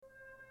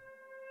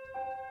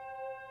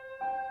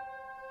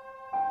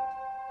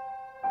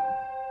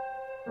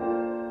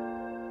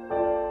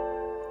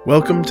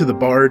Welcome to the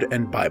Bard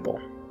and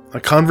Bible, a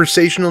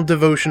conversational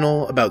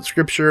devotional about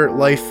scripture,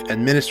 life,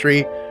 and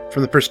ministry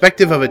from the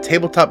perspective of a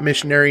tabletop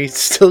missionary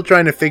still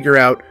trying to figure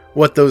out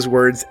what those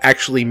words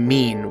actually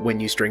mean when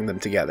you string them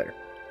together.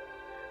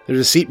 There's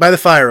a seat by the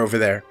fire over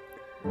there,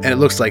 and it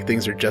looks like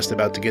things are just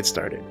about to get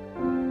started.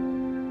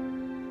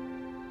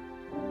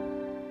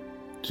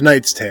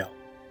 Tonight's tale: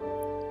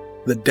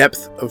 The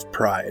Depth of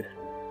Pride.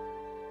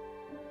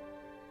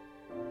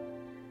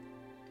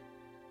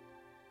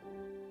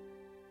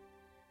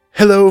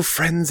 Hello,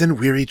 friends and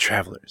weary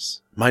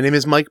travelers. My name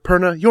is Mike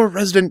Perna, your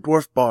resident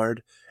dwarf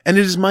bard, and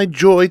it is my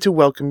joy to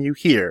welcome you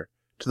here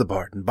to the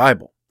Bard and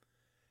Bible.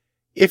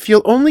 If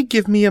you'll only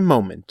give me a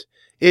moment,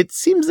 it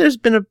seems there's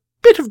been a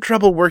bit of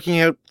trouble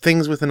working out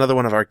things with another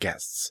one of our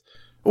guests.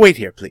 Wait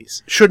here,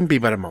 please. Shouldn't be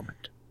but a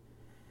moment.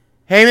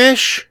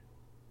 Hamish?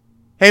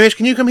 Hamish,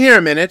 can you come here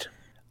a minute?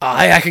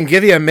 Aye, I can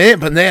give you a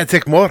minute, but nay, I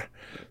take more.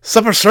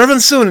 Supper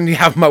serving soon, and you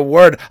have my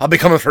word, I'll be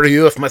coming for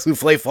you if my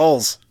souffle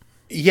falls.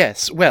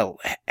 Yes, well,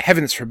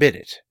 heavens forbid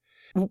it.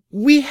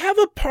 We have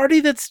a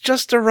party that's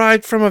just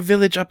arrived from a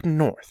village up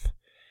north.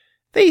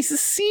 They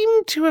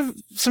seem to have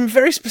some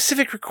very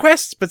specific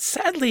requests, but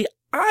sadly,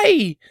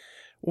 I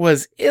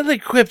was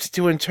ill-equipped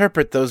to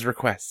interpret those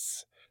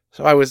requests.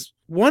 So I was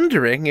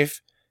wondering if,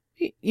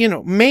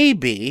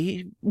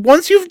 maybe,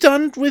 once you've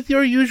done with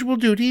your usual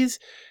duties,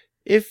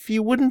 if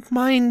you wouldn't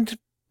mind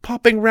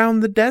popping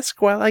round the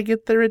desk while I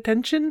get their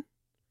attention?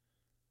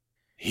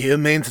 You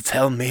mean to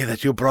tell me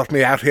that you brought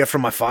me out here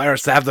from my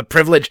fires to have the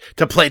privilege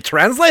to play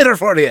translator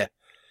for you? Ain't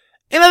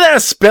there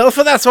a spell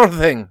for that sort of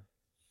thing?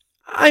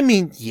 I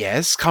mean,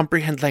 yes,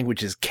 comprehend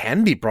languages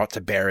can be brought to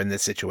bear in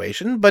this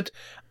situation, but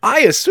I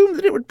assume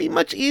that it would be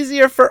much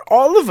easier for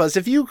all of us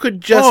if you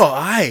could just... Oh,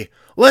 aye.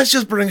 Let's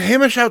just bring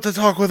Hamish out to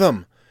talk with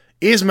him.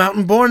 He's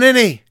mountain born, ain't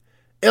he?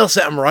 He'll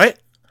set him right.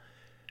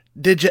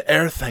 Did you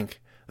e'er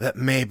think that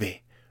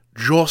maybe,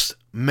 just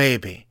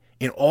maybe,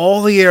 in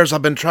all the years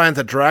I've been trying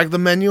to drag the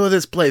menu of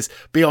this place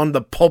beyond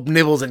the pub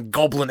nibbles and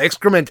goblin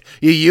excrement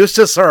you used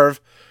to serve,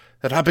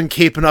 that I've been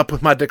keeping up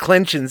with my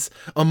declensions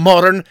a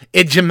modern,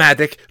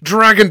 idiomatic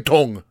dragon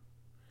tongue?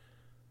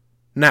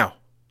 Now,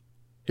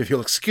 if you'll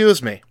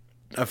excuse me,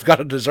 I've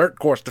got a dessert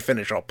course to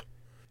finish up.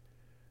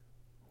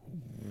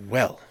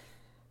 Well,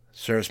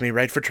 serves me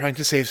right for trying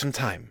to save some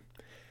time.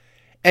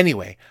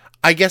 Anyway,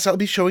 I guess I'll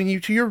be showing you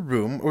to your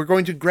room. We're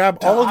going to grab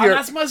all of your...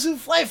 That's my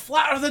souffle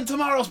flatter than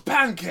tomorrow's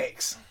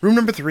pancakes. Room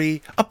number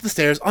 3, up the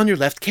stairs, on your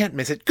left, can't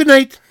miss it. Good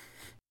night.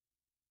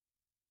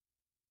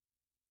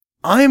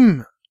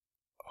 I'm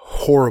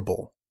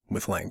horrible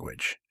with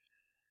language.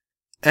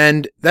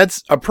 And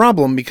that's a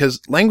problem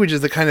because language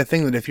is the kind of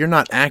thing that if you're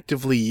not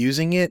actively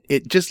using it,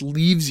 it just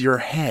leaves your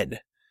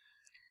head.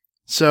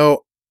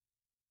 So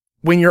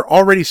when you're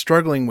already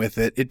struggling with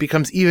it, it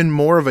becomes even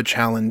more of a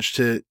challenge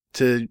to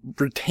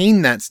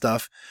retain that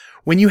stuff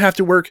when you have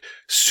to work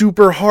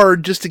super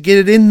hard just to get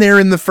it in there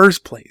in the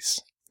first place.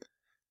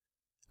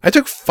 I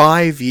took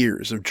 5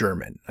 years of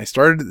German. I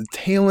started at the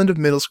tail end of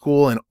middle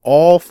school and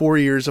all 4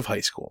 years of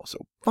high school.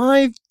 So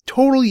 5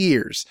 total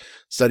years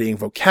studying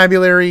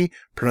vocabulary,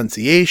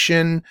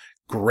 pronunciation,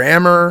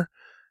 grammar.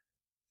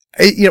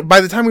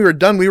 By the time we were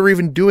done, we were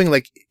even doing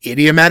like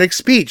idiomatic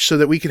speech so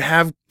that we could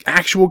have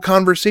actual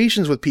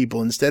conversations with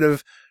people instead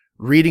of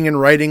reading and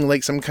writing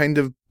like some kind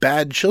of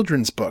bad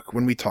children's book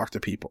when we talk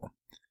to people.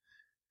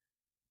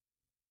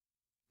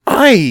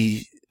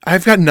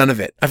 I've got none of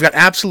it. I've got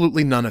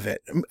absolutely none of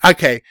it.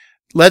 Okay,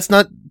 let's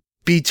not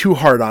be too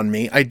hard on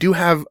me. I do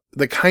have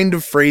the kind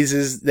of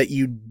phrases that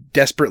you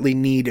desperately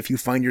need if you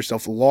find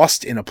yourself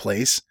lost in a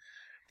place.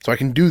 So I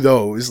can do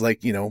those,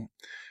 like,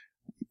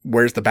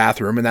 where's the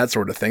bathroom and that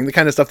sort of thing. The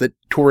kind of stuff that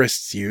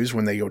tourists use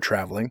when they go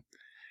traveling.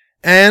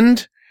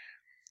 And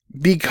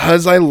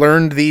because I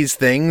learned these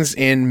things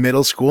in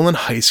middle school and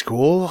high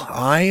school,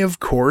 I, of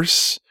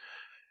course,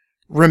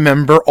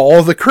 remember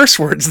all the curse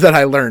words that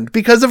I learned.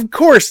 Because, of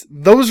course,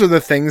 those are the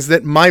things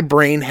that my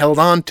brain held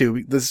on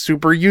to. The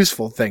super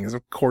useful things.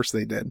 Of course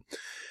they did.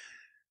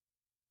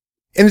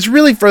 And it's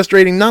really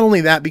frustrating, not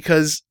only that,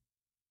 because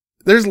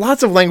there's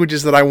lots of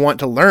languages that I want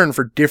to learn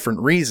for different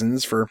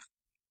reasons.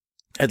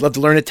 I'd love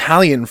to learn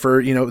Italian for,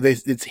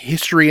 its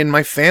history in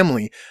my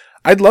family.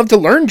 I'd love to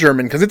learn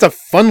German because it's a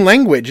fun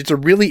language. It's a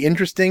really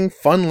interesting,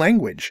 fun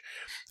language.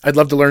 I'd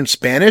love to learn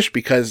Spanish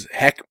because,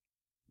 heck,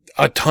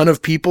 a ton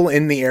of people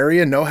in the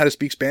area know how to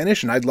speak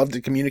Spanish, and I'd love to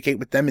communicate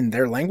with them in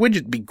their language.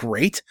 It'd be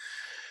great.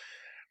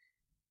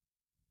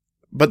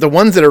 But the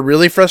ones that are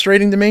really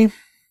frustrating to me,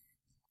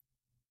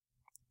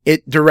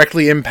 it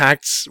directly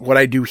impacts what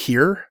I do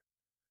here.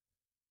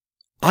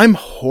 I'm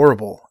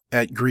horrible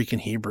at Greek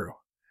and Hebrew.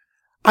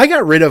 I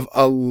got rid of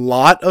a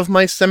lot of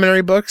my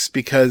seminary books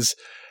because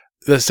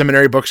the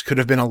seminary books could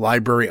have been a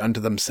library unto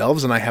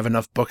themselves, and I have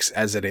enough books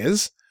as it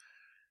is.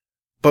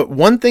 But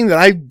one thing that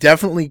I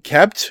definitely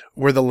kept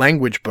were the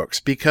language books,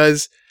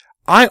 because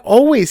I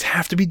always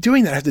have to be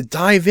doing that. I have to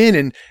dive in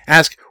and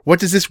ask, what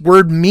does this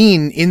word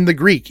mean in the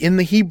Greek, in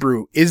the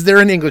Hebrew? Is there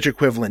an English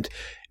equivalent?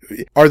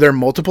 Are there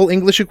multiple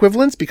English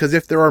equivalents? Because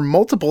if there are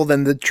multiple,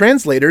 then the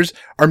translators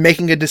are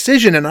making a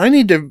decision, and I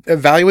need to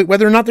evaluate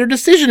whether or not their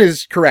decision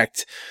is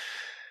correct.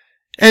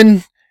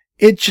 And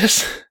it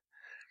just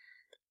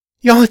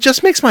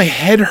makes my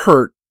head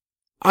hurt.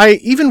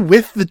 Even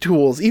with the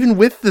tools, even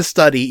with the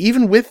study,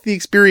 even with the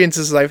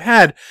experiences I've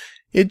had,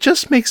 it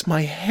just makes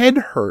my head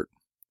hurt.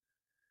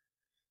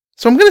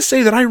 So I'm going to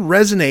say that I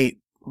resonate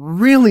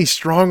really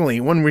strongly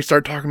when we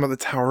start talking about the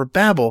Tower of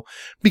Babel,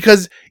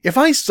 because if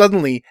I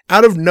suddenly,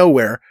 out of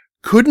nowhere,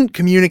 couldn't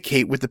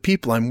communicate with the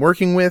people I'm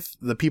working with,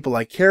 the people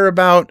I care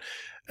about,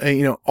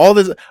 all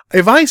this,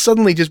 if I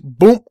suddenly just,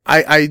 boom,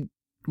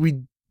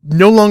 we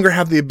no longer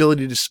have the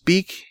ability to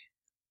speak,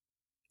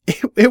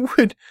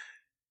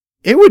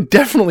 it would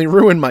definitely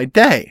ruin my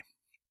day.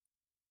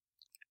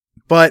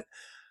 But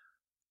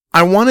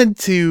I wanted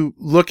to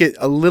look at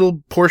a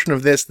little portion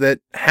of this that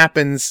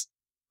happens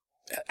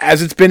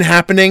as it's been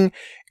happening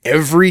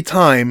every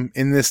time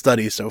in this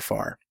study so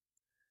far.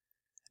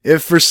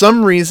 If for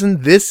some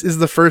reason this is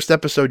the first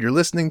episode you're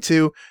listening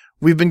to,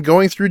 we've been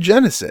going through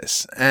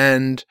Genesis.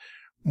 And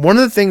one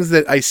of the things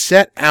that I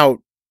set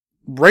out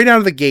right out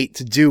of the gate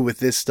to do with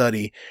this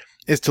study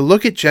is to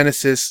look at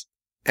Genesis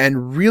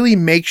and really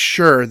make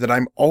sure that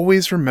I'm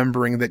always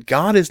remembering that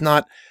God is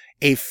not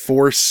a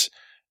force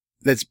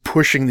that's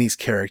pushing these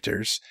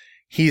characters.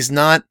 He's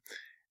not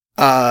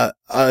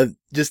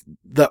just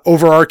the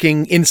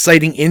overarching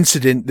inciting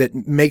incident that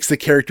makes the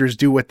characters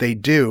do what they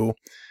do.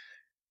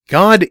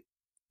 God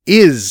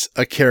is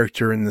a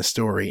character in the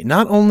story.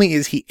 Not only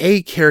is he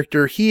a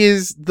character, he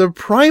is the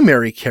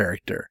primary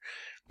character.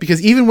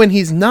 Because even when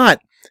he's not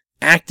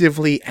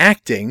actively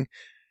acting,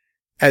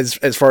 as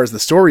far as the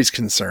story's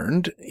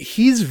concerned,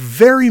 he's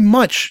very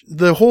much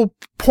the whole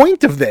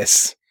point of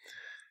this.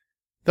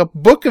 The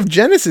book of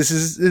Genesis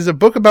is a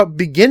book about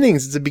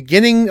beginnings. It's a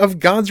beginning of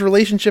God's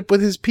relationship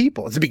with his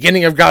people. It's the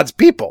beginning of God's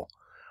people.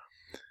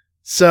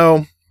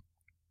 So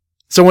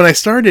when I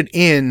started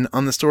in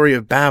on the story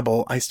of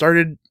Babel, I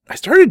started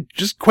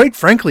just quite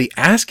frankly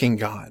asking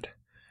God,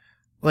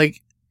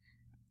 like,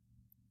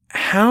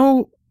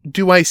 how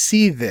do I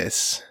see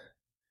this?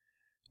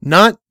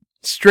 Not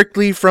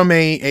strictly from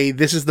a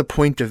this is the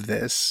point of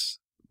this,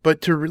 but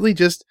to really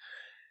just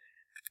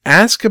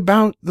ask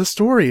about the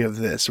story of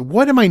this.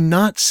 What am I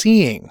not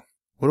seeing?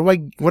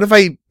 What have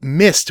I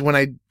missed when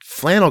I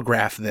flannel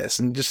graph this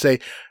and just say,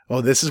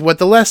 oh, this is what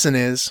the lesson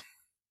is?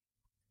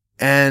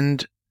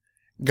 And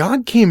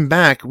God came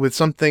back with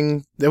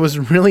something that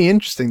was really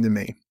interesting to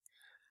me.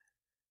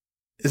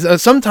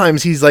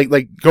 Sometimes he's like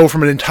go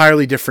from an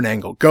entirely different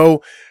angle.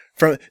 Go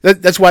from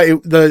that's why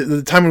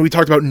the time when we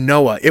talked about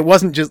Noah, it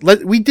wasn't just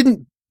we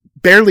didn't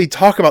barely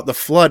talk about the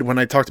flood when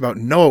I talked about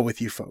Noah with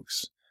you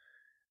folks.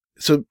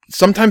 So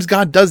sometimes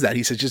God does that.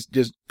 He says,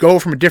 just go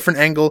from a different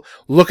angle,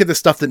 look at the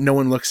stuff that no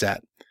one looks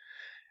at.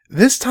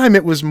 This time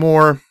it was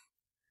more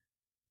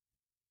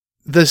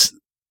the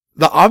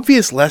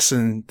obvious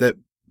lesson that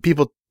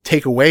people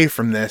take away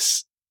from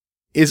this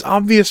is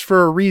obvious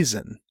for a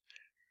reason.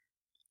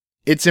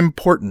 It's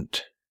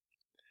important.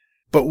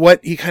 But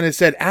what he kind of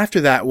said after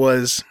that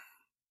was,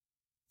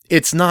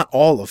 it's not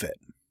all of it.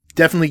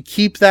 Definitely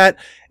keep that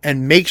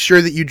and make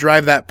sure that you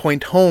drive that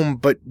point home,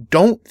 but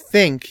don't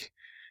think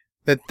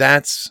that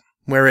that's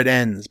where it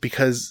ends,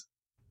 because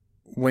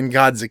when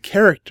God's a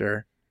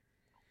character,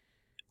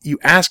 you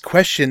ask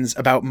questions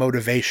about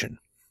motivation.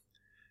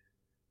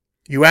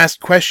 You ask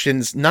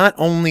questions not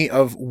only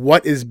of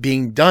what is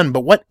being done,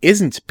 but what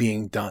isn't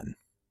being done.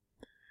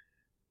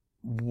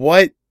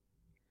 What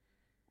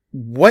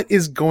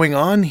is going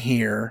on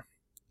here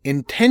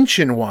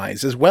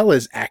intention-wise as well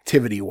as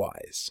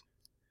activity-wise?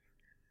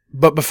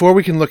 But before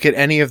we can look at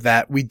any of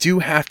that, we do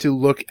have to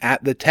look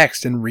at the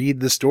text and read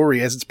the story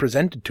as it's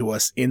presented to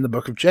us in the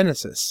book of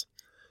Genesis.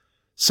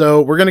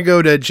 So we're going to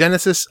go to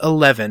Genesis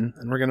 11,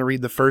 and we're going to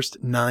read the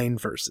first 9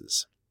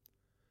 verses.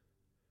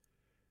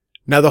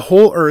 Now the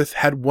whole earth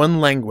had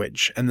one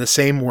language and the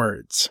same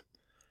words.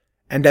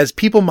 And as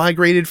people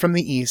migrated from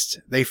the east,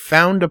 they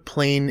found a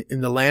plain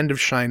in the land of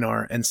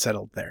Shinar and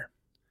settled there.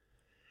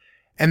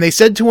 And they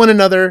said to one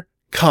another,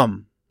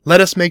 "Come,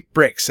 let us make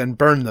bricks and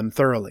burn them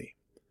thoroughly."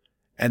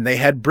 And they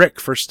had brick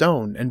for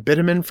stone and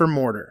bitumen for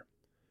mortar.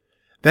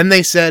 Then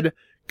they said,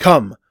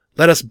 "Come,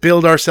 let us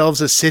build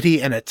ourselves a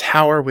city and a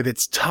tower with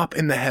its top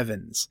in the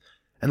heavens,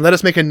 and let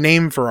us make a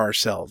name for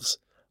ourselves,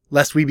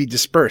 lest we be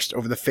dispersed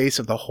over the face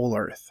of the whole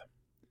earth."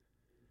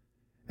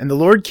 And the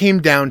Lord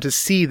came down to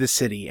see the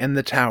city and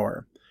the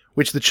tower,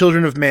 which the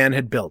children of man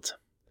had built.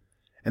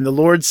 And the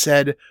Lord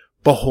said,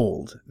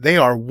 "Behold, they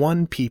are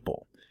one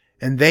people,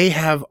 and they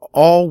have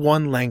all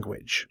one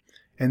language.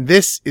 And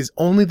this is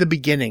only the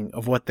beginning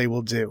of what they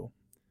will do.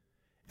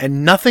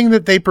 And nothing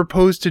that they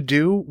propose to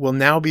do will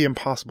now be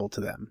impossible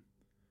to them.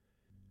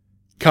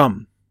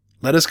 Come,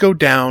 let us go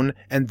down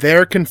and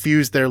there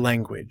confuse their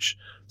language,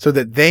 so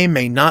that they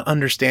may not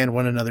understand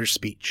one another's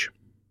speech."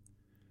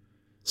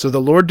 So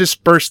the Lord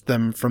dispersed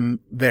them from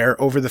there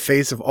over the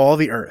face of all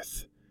the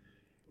earth,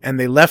 and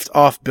they left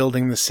off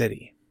building the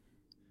city.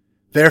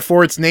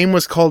 Therefore its name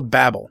was called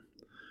Babel,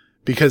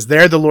 because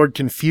there the Lord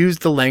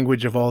confused the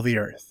language of all the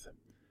earth.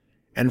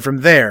 And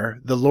from there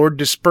the Lord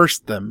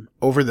dispersed them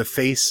over the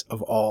face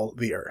of all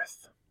the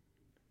earth.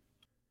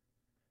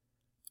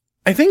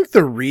 I think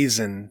the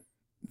reason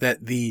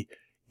that the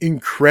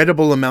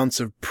incredible amounts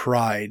of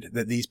pride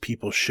that these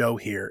people show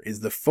here is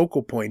the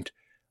focal point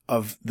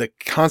of the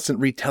constant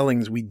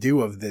retellings we do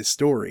of this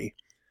story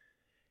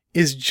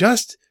is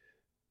just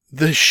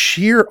the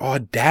sheer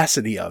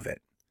audacity of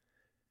it.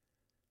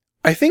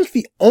 I think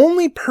the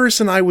only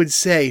person I would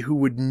say who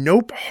would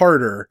nope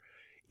harder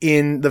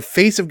in the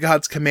face of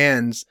God's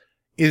commands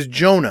is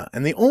Jonah.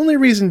 And the only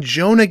reason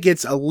Jonah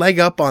gets a leg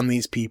up on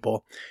these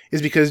people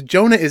is because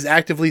Jonah is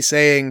actively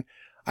saying,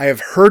 I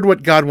have heard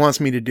what God wants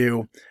me to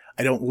do.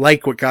 I don't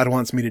like what God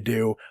wants me to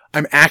do.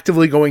 I'm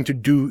actively going to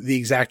do the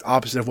exact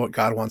opposite of what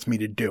God wants me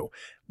to do.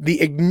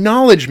 The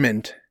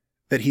acknowledgement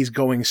that he's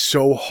going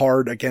so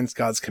hard against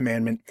God's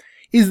commandment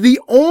is the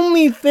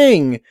only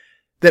thing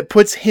that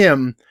puts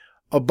him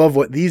above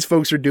what these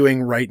folks are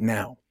doing right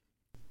now.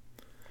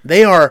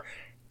 They are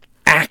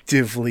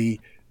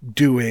actively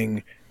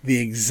doing the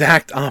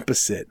exact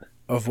opposite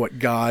of what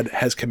God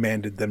has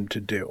commanded them to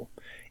do.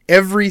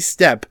 Every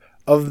step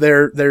of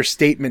their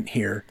statement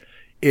here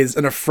is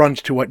an affront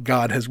to what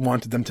God has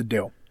wanted them to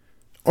do.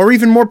 Or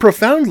even more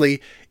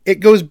profoundly, it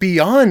goes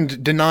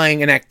beyond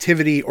denying an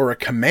activity or a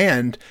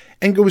command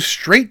and goes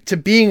straight to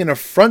being an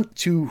affront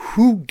to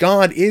who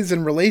God is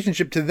in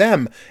relationship to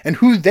them and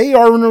who they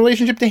are in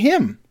relationship to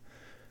him.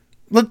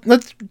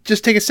 Let's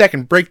just take a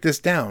second, break this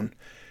down.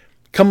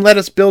 Come, let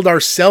us build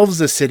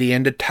ourselves a city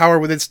and a tower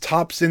with its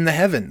tops in the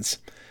heavens.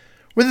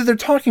 Whether they're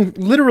talking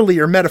literally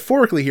or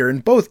metaphorically here, in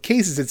both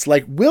cases, it's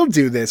like, we'll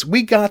do this,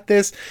 we got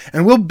this,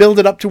 and we'll build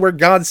it up to where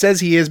God says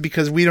he is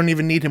because we don't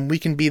even need him, we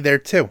can be there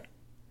too.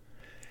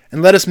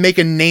 And let us make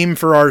a name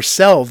for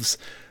ourselves.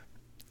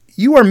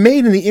 You are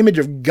made in the image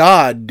of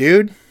God,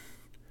 dude.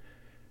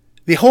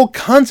 The whole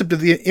concept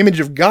of the image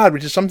of God,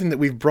 which is something that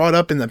we've brought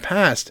up in the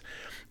past,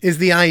 is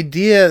the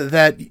idea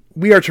that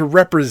we are to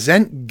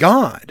represent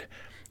God.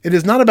 It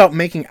is not about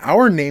making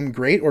our name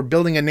great or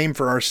building a name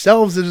for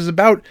ourselves. It is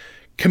about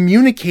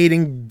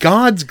communicating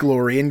God's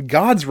glory and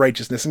God's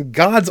righteousness and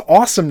God's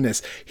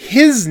awesomeness.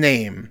 His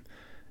name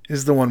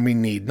is the one we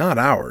need, not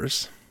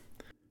ours.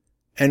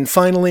 And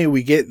finally,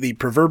 we get the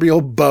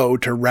proverbial bow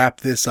to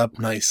wrap this up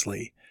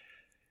nicely.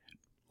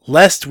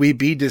 Lest we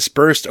be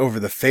dispersed over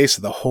the face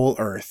of the whole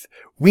earth.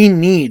 We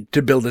need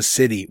to build a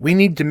city. We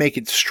need to make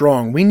it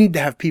strong. We need to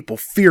have people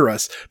fear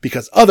us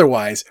because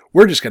otherwise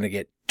we're just going to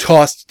get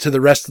tossed to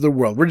the rest of the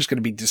world. We're just going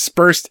to be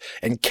dispersed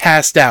and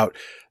cast out,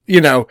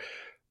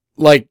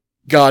 like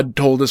God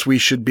told us we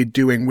should be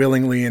doing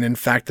willingly. And in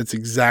fact, that's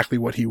exactly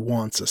what he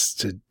wants us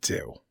to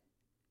do.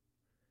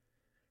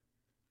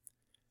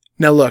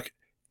 Now look,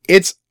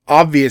 it's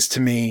obvious to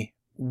me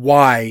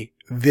why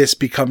this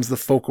becomes the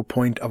focal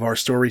point of our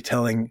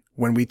storytelling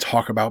when we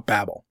talk about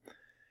Babel.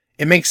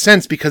 It makes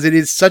sense because it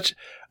is such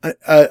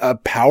a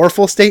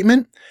powerful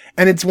statement,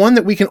 and it's one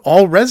that we can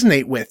all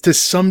resonate with to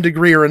some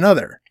degree or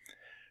another.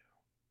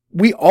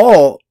 We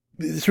all,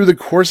 through the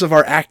course of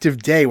our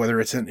active day,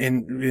 whether it's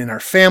in our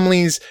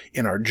families,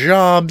 in our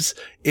jobs,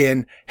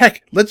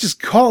 let's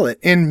just call it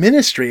in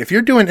ministry. If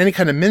you're doing any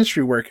kind of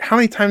ministry work, how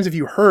many times have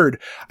you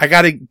heard, I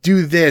got to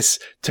do this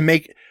to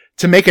make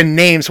a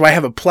name so I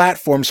have a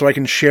platform so I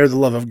can share the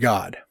love of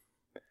God?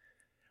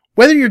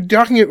 Whether you're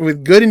talking it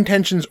with good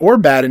intentions or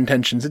bad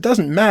intentions, it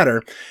doesn't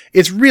matter.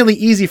 It's really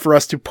easy for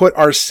us to put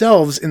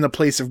ourselves in the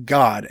place of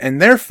God,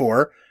 and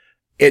therefore,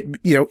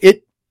 the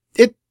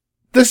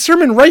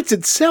sermon writes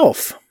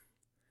itself.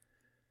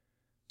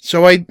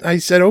 So I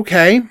said,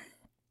 okay,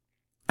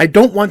 I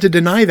don't want to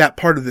deny that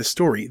part of the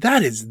story.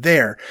 That is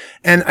there.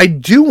 And I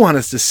do want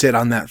us to sit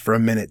on that for a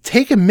minute.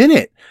 Take a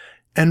minute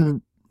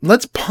and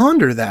let's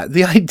ponder that.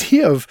 The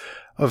idea of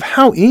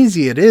how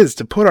easy it is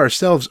to put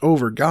ourselves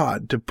over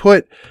God, to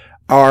put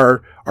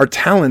our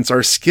talents,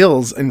 our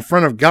skills in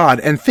front of God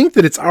and think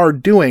that it's our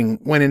doing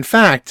when in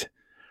fact,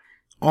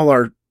 all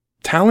our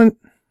talent,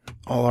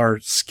 all our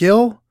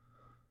skill,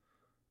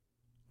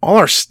 all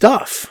our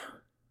stuff,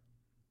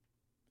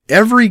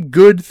 every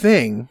good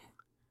thing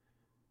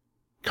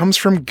comes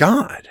from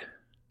God.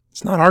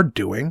 It's not our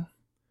doing.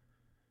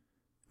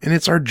 And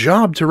it's our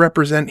job to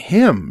represent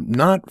him,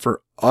 not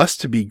for us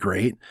to be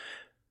great.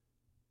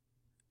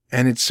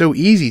 And it's so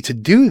easy to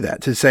do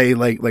that, to say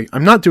like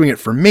I'm not doing it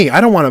for me.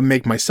 I don't want to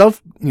make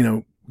myself,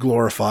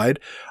 glorified.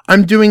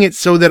 I'm doing it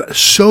so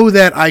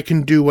that I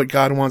can do what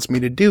God wants me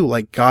to do.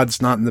 Like God's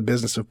not in the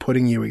business of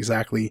putting you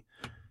exactly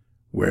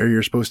where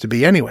you're supposed to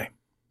be anyway.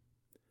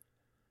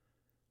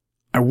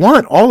 I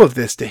want all of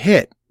this to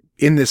hit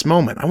in this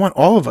moment. I want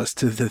all of us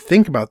to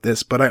think about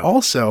this, but I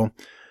also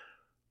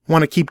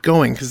want to keep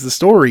going because the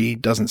story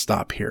doesn't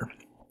stop here.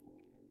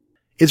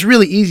 It's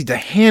really easy to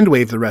hand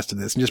wave the rest of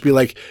this and just be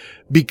like,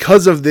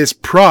 because of this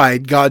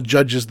pride, God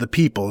judges the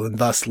people and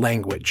thus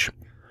language.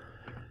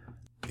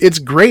 it's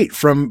great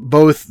from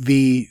both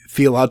the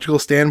theological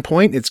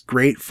standpoint. It's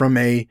great from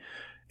a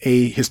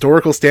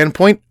historical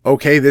standpoint.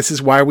 Okay, this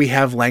is why we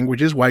have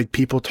languages, why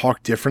people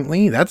talk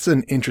differently. That's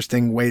an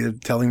interesting way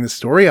of telling the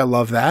story. I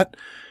love that.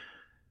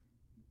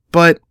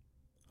 But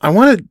I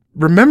want to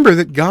remember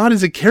that God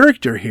is a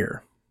character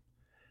here.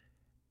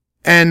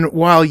 And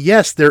while,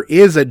 yes, there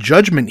is a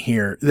judgment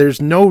here, there's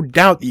no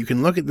doubt that you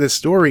can look at this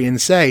story and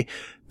say,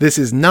 this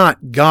is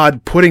not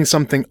God putting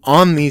something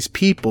on these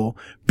people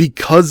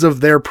because of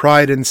their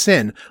pride and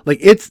sin. Like,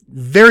 it's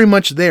very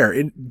much there.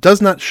 It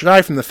does not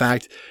shy from the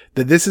fact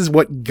that this is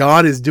what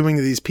God is doing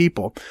to these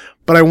people.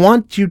 But I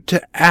want you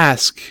to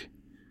ask,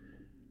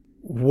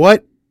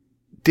 what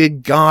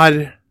did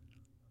God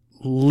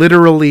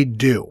literally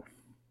do?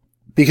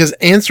 Because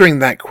answering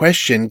that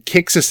question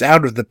kicks us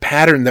out of the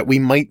pattern that we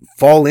might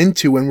fall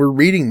into when we're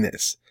reading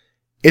this.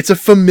 It's a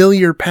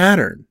familiar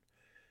pattern.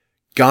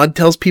 God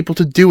tells people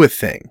to do a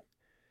thing.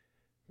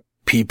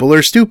 People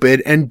are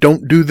stupid and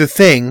don't do the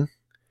thing.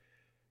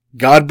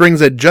 God brings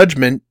a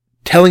judgment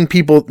telling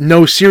people,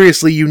 no,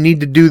 seriously, you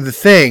need to do the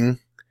thing.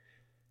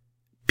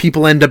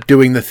 People end up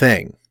doing the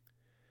thing.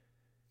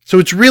 So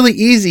it's really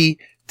easy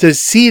to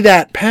see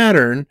that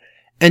pattern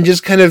and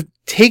just kind of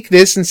take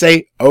this and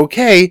say,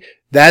 okay,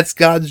 that's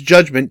God's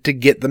judgment to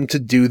get them to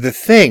do the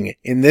thing.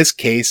 In this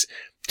case,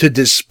 to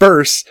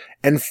disperse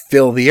and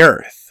fill the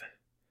earth.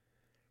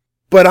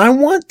 But I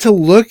want to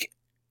look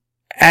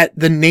at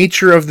the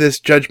nature of this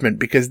judgment,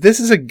 because this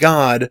is a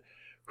God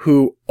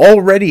who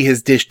already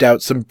has dished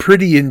out some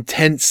pretty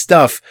intense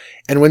stuff.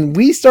 And when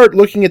we start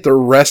looking at the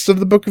rest of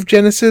the book of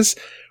Genesis,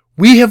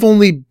 we have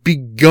only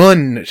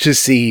begun to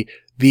see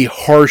the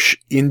harsh,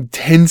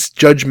 intense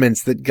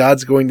judgments that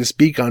God's going to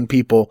speak on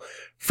people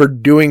for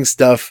doing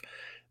stuff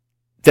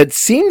that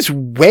seems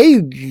way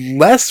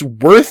less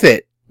worth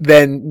it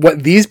than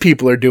what these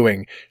people are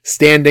doing,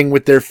 standing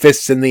with their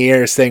fists in the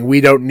air saying, we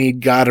don't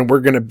need God and we're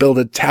going to build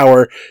a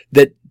tower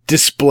that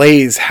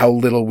displays how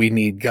little we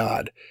need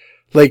God.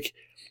 Like,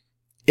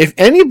 if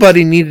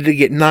anybody needed to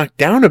get knocked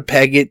down a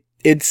peg,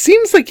 it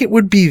seems like it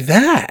would be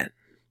that.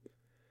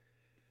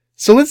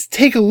 So let's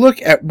take a look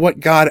at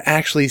what God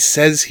actually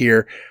says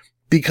here,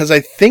 because I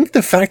think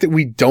the fact that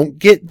we don't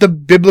get the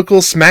biblical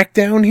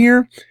smackdown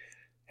here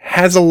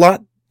has a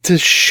lot to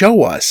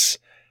show us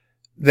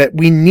that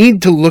we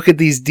need to look at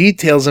these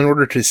details in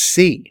order to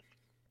see.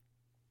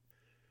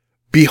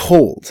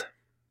 Behold,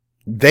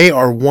 they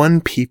are one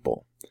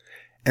people,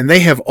 and they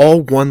have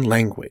all one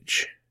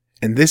language,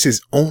 and this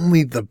is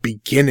only the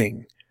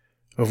beginning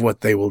of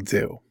what they will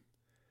do.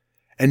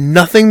 And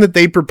nothing that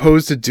they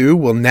propose to do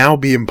will now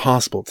be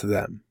impossible to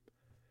them.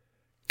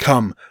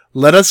 Come,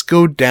 let us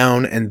go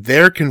down and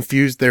there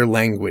confuse their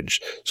language,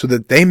 so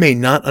that they may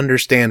not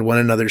understand one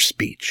another's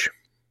speech.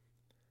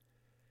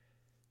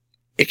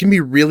 It can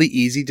be really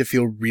easy to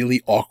feel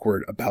really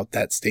awkward about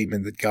that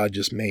statement that God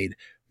just made,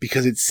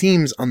 because it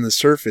seems on the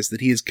surface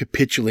that he is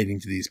capitulating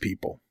to these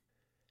people.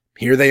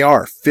 Here they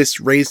are, fists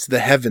raised to the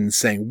heavens,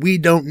 saying, we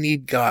don't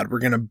need God. We're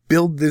going to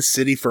build this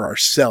city for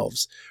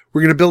ourselves.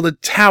 We're going to build a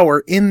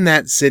tower in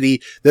that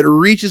city that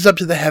reaches up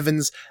to the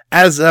heavens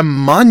as a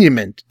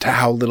monument to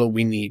how little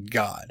we need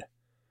God.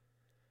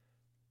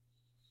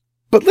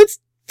 But let's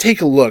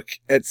take a look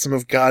at some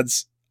of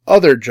God's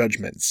other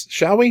judgments,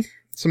 shall we?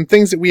 Some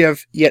things that we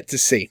have yet to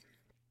see.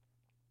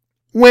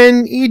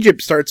 When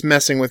Egypt starts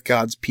messing with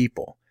God's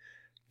people,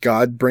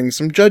 God brings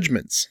some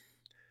judgments.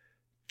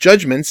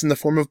 Judgments in the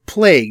form of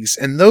plagues,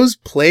 and those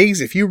plagues,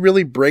 if you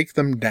really break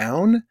them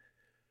down,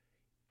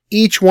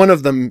 each one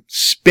of them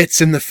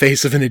spits in the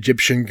face of an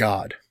Egyptian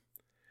god.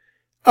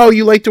 Oh,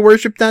 you like to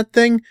worship that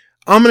thing?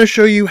 I'm going to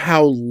show you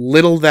how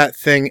little that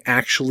thing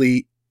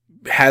actually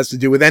has to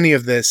do with any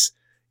of this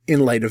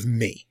in light of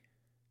me.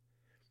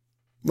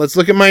 Let's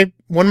look at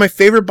one of my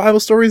favorite Bible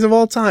stories of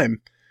all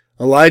time,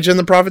 Elijah and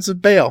the prophets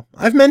of Baal.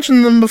 I've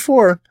mentioned them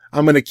before.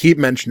 I'm going to keep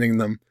mentioning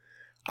them.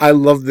 I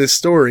love this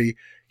story.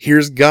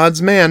 Here's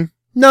God's man.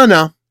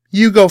 No,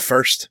 you go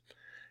first.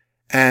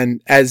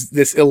 And as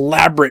this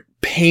elaborate,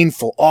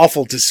 painful,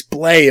 awful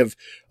display of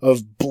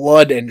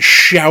blood and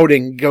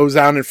shouting goes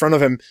on in front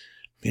of him,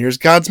 here's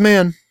God's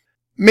man.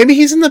 Maybe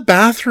he's in the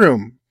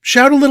bathroom.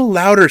 Shout a little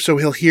louder so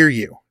he'll hear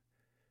you.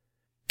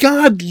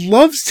 God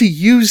loves to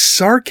use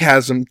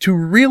sarcasm to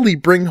really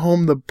bring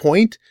home the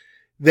point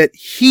that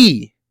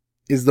he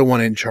is the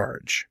one in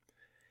charge.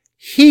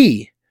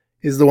 He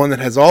is the one that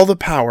has all the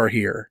power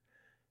here.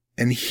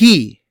 And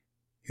he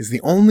is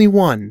the only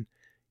one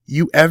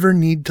you ever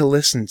need to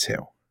listen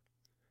to.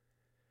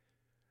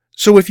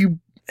 So if you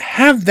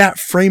have that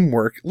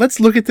framework,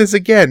 let's look at this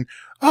again.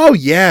 Oh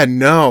yeah,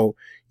 no.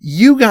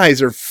 You guys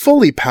are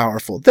fully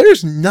powerful.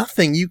 There's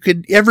nothing you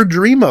could ever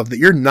dream of that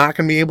you're not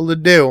going to be able to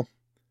do.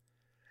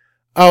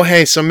 Oh,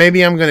 hey, so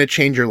maybe I'm going to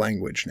change your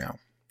language now.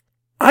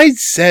 I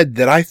said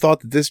that I thought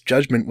that this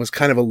judgment was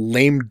kind of a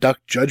lame duck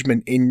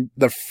judgment in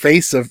the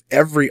face of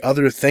every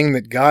other thing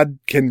that God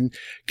can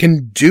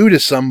do to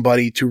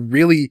somebody to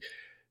really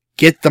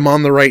get them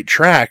on the right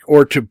track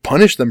or to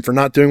punish them for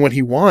not doing what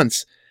he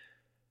wants.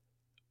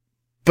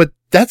 But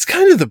that's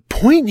kind of the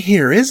point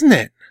here, isn't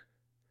it?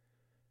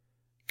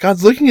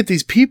 God's looking at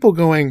these people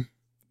going,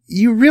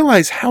 you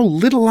realize how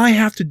little I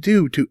have to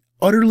do to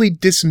utterly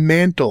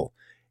dismantle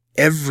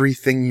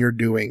everything you're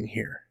doing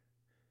here.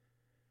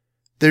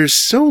 There's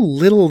so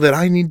little that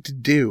I need to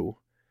do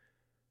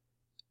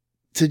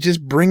to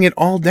just bring it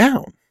all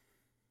down.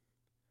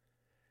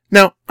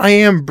 Now, I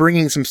am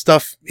bringing some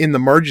stuff in the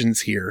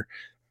margins here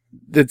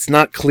that's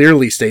not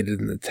clearly stated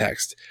in the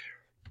text,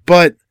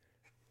 but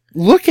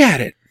look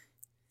at it.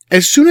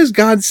 As soon as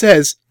God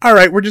says, all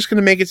right, we're just going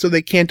to make it so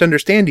they can't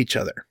understand each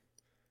other,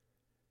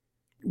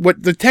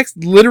 what the text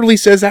literally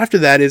says after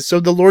that is, so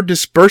the Lord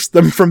dispersed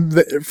them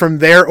from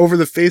there over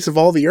the face of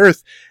all the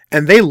earth,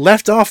 and they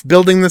left off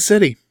building the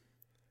city.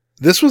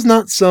 This was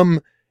not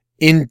some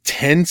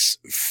intense,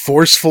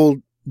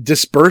 forceful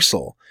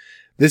dispersal.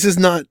 This is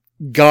not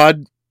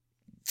God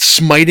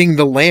smiting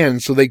the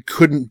land so they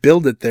couldn't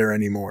build it there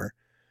anymore.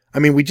 I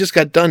mean, we just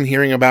got done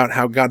hearing about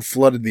how God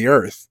flooded the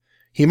earth.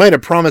 He might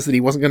have promised that he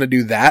wasn't going to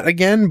do that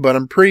again, but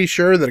I'm pretty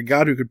sure that a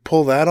God who could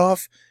pull that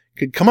off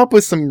could come up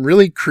with some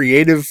really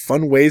creative,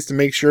 fun ways to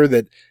make sure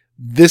that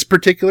this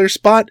particular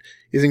spot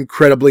is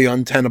incredibly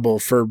untenable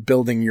for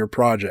building your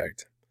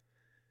project.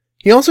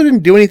 He also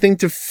didn't do anything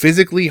to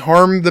physically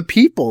harm the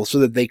people so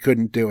that they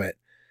couldn't do it.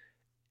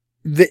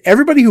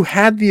 Everybody who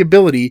had the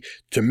ability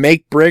to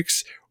make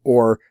bricks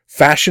or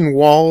fashion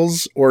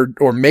walls or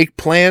make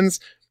plans,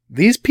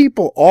 these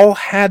people all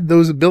had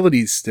those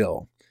abilities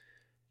still.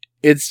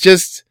 It's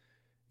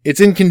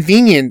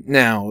inconvenient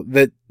now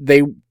that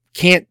they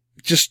can't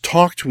just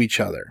talk to each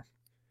other.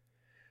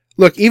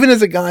 Look, even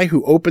as a guy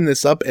who opened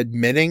this up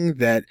admitting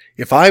that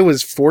if I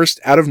was forced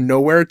out of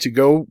nowhere to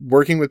go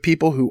working with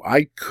people who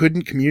I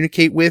couldn't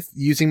communicate with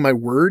using my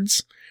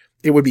words,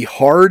 it would be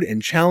hard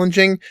and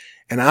challenging,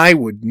 and I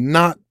would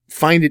not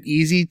find it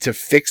easy to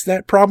fix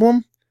that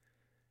problem.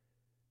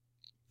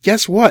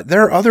 Guess what?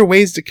 There are other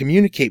ways to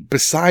communicate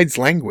besides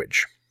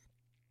language.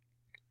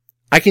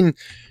 I can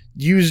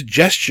use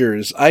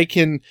gestures. I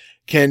can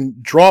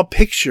draw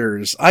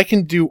pictures. I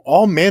can do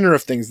all manner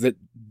of things that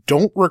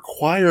don't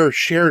require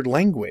shared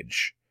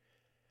language.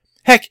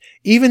 Heck,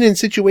 even in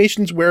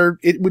situations where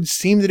it would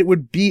seem that it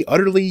would be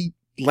utterly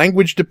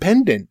language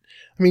dependent.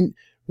 I mean,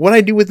 what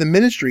I do with the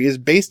ministry is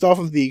based off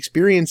of the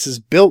experiences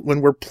built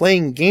when we're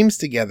playing games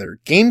together.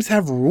 Games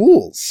have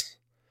rules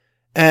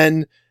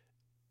and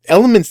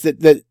elements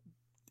that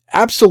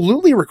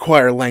absolutely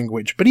require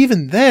language. But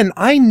even then,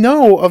 I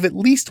know of at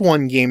least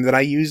one game that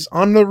I use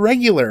on the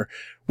regular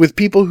with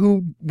people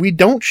who we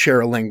don't share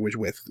a language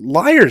with.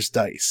 Liar's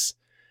Dice.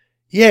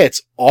 Yeah,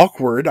 it's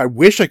awkward. I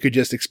wish I could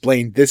just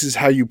explain this is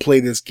how you play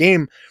this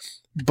game.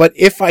 But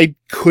if I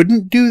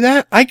couldn't do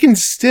that, I can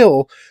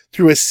still,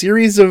 through a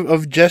series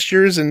of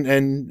gestures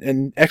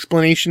and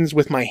explanations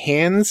with my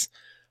hands,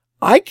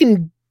 I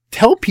can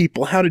tell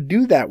people how to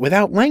do that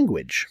without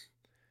language.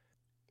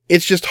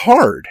 It's just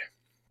hard.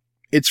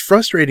 It's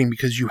frustrating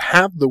because you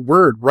have the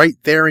word right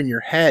there in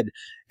your head,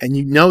 and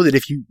you know that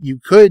if you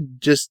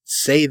could just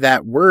say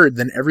that word,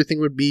 then everything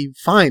would be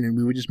fine and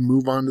we would just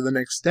move on to the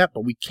next step,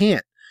 but we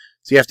can't.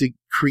 So you have to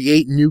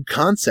create new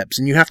concepts,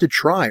 and you have to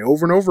try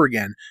over and over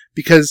again,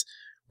 because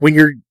when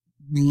you're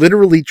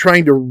literally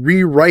trying to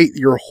rewrite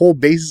your whole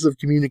basis of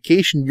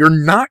communication, you're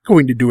not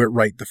going to do it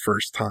right the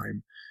first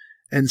time.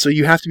 And so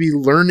you have to be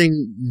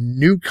learning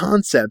new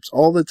concepts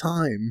all the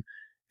time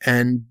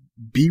and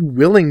be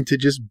willing to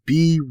just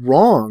be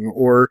wrong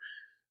or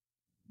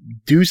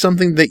do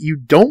something that you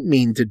don't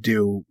mean to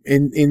do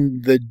in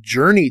the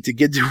journey to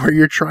get to where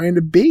you're trying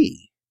to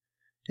be.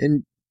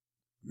 And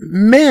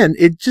man,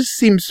 it just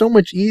seems so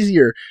much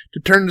easier to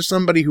turn to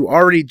somebody who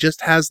already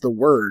just has the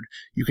word.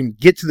 You can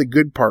get to the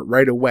good part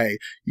right away.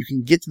 You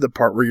can get to the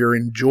part where you're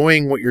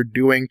enjoying what you're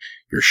doing.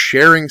 You're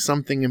sharing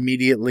something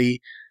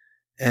immediately.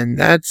 And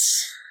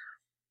that's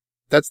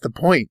the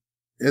point,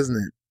 isn't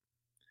it?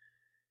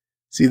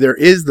 See, there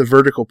is the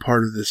vertical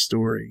part of this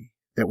story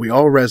that we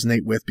all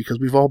resonate with because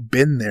we've all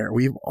been there.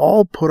 We've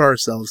all put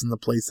ourselves in the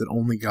place that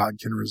only God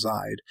can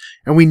reside.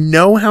 And we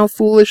know how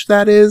foolish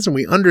that is, and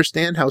we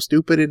understand how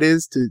stupid it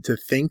is to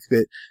think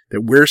that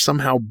we're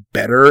somehow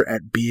better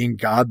at being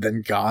God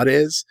than God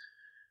is.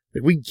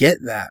 Like, we get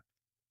that.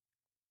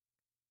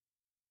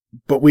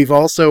 But we've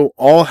also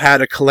all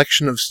had a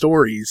collection of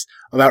stories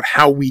about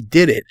how we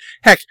did it.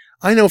 Heck,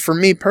 I know for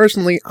me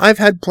personally, I've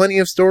had plenty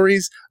of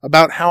stories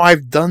about how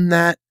I've done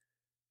that,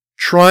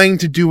 trying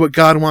to do what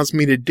God wants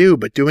me to do,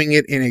 but doing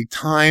it in a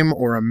time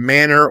or a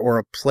manner or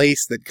a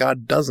place that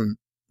God doesn't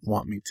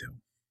want me to.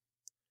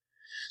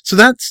 So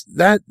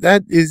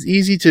that is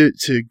easy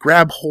to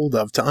grab hold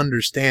of, to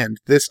understand.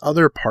 This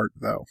other part,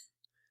 though,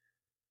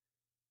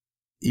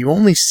 you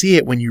only see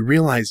it when you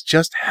realize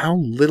just how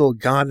little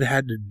God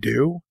had to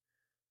do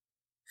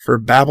for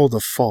Babel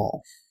to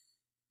fall.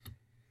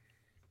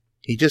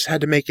 He just had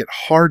to make it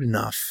hard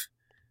enough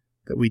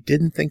that we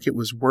didn't think it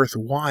was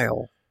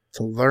worthwhile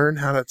to learn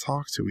how to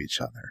talk to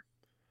each other.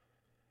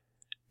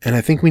 And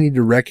I think we need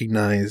to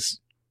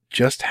recognize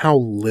just how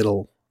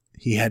little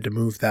he had to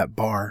move that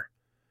bar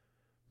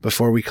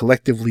before we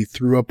collectively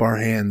threw up our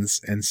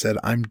hands and said,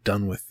 I'm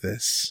done with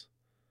this.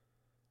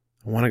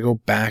 I want to go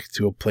back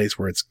to a place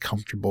where it's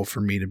comfortable for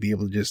me to be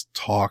able to just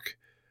talk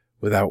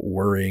without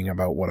worrying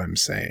about what I'm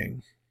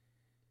saying.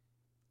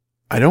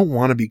 I don't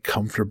want to be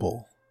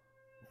comfortable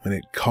when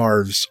it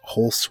carves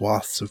whole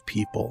swaths of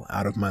people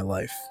out of my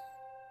life.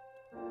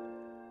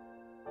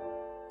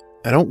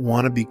 I don't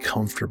want to be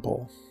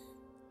comfortable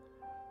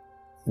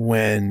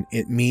when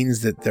it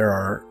means that there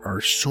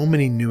are so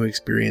many new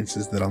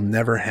experiences that I'll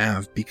never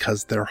have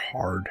because they're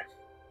hard.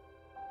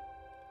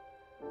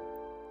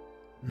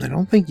 I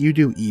don't think you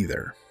do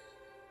either.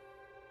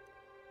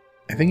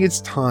 I think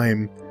it's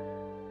time,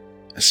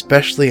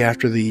 especially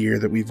after the year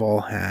that we've all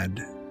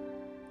had,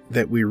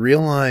 that we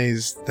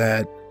realize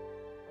that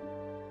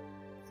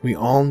we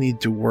all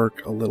need to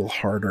work a little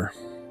harder.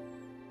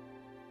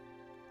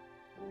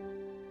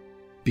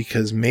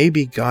 Because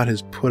maybe God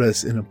has put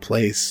us in a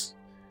place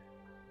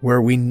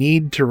where we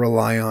need to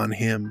rely on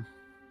Him.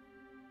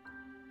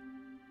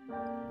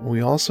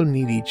 We also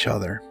need each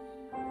other.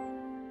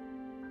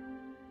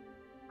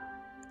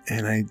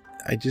 And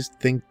I just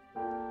think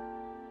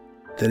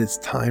that it's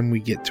time we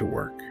get to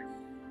work.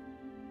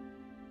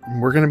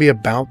 And we're going to be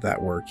about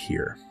that work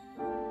here.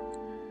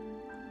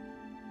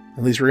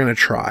 At least we're going to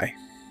try.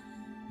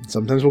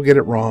 Sometimes we'll get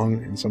it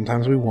wrong, and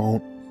sometimes we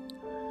won't.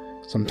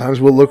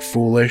 Sometimes we'll look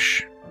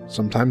foolish.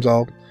 Sometimes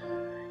I'll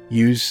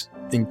use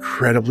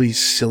incredibly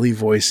silly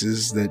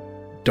voices that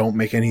don't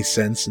make any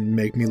sense and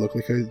make me look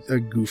like a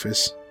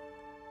goofus.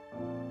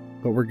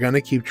 But we're going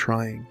to keep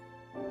trying.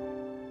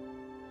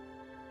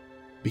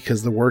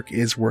 Because the work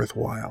is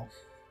worthwhile.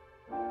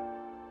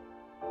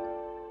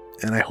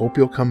 And I hope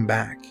you'll come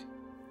back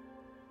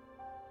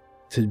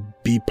to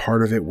be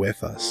part of it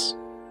with us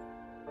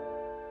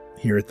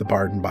here at the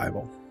Barden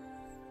Bible.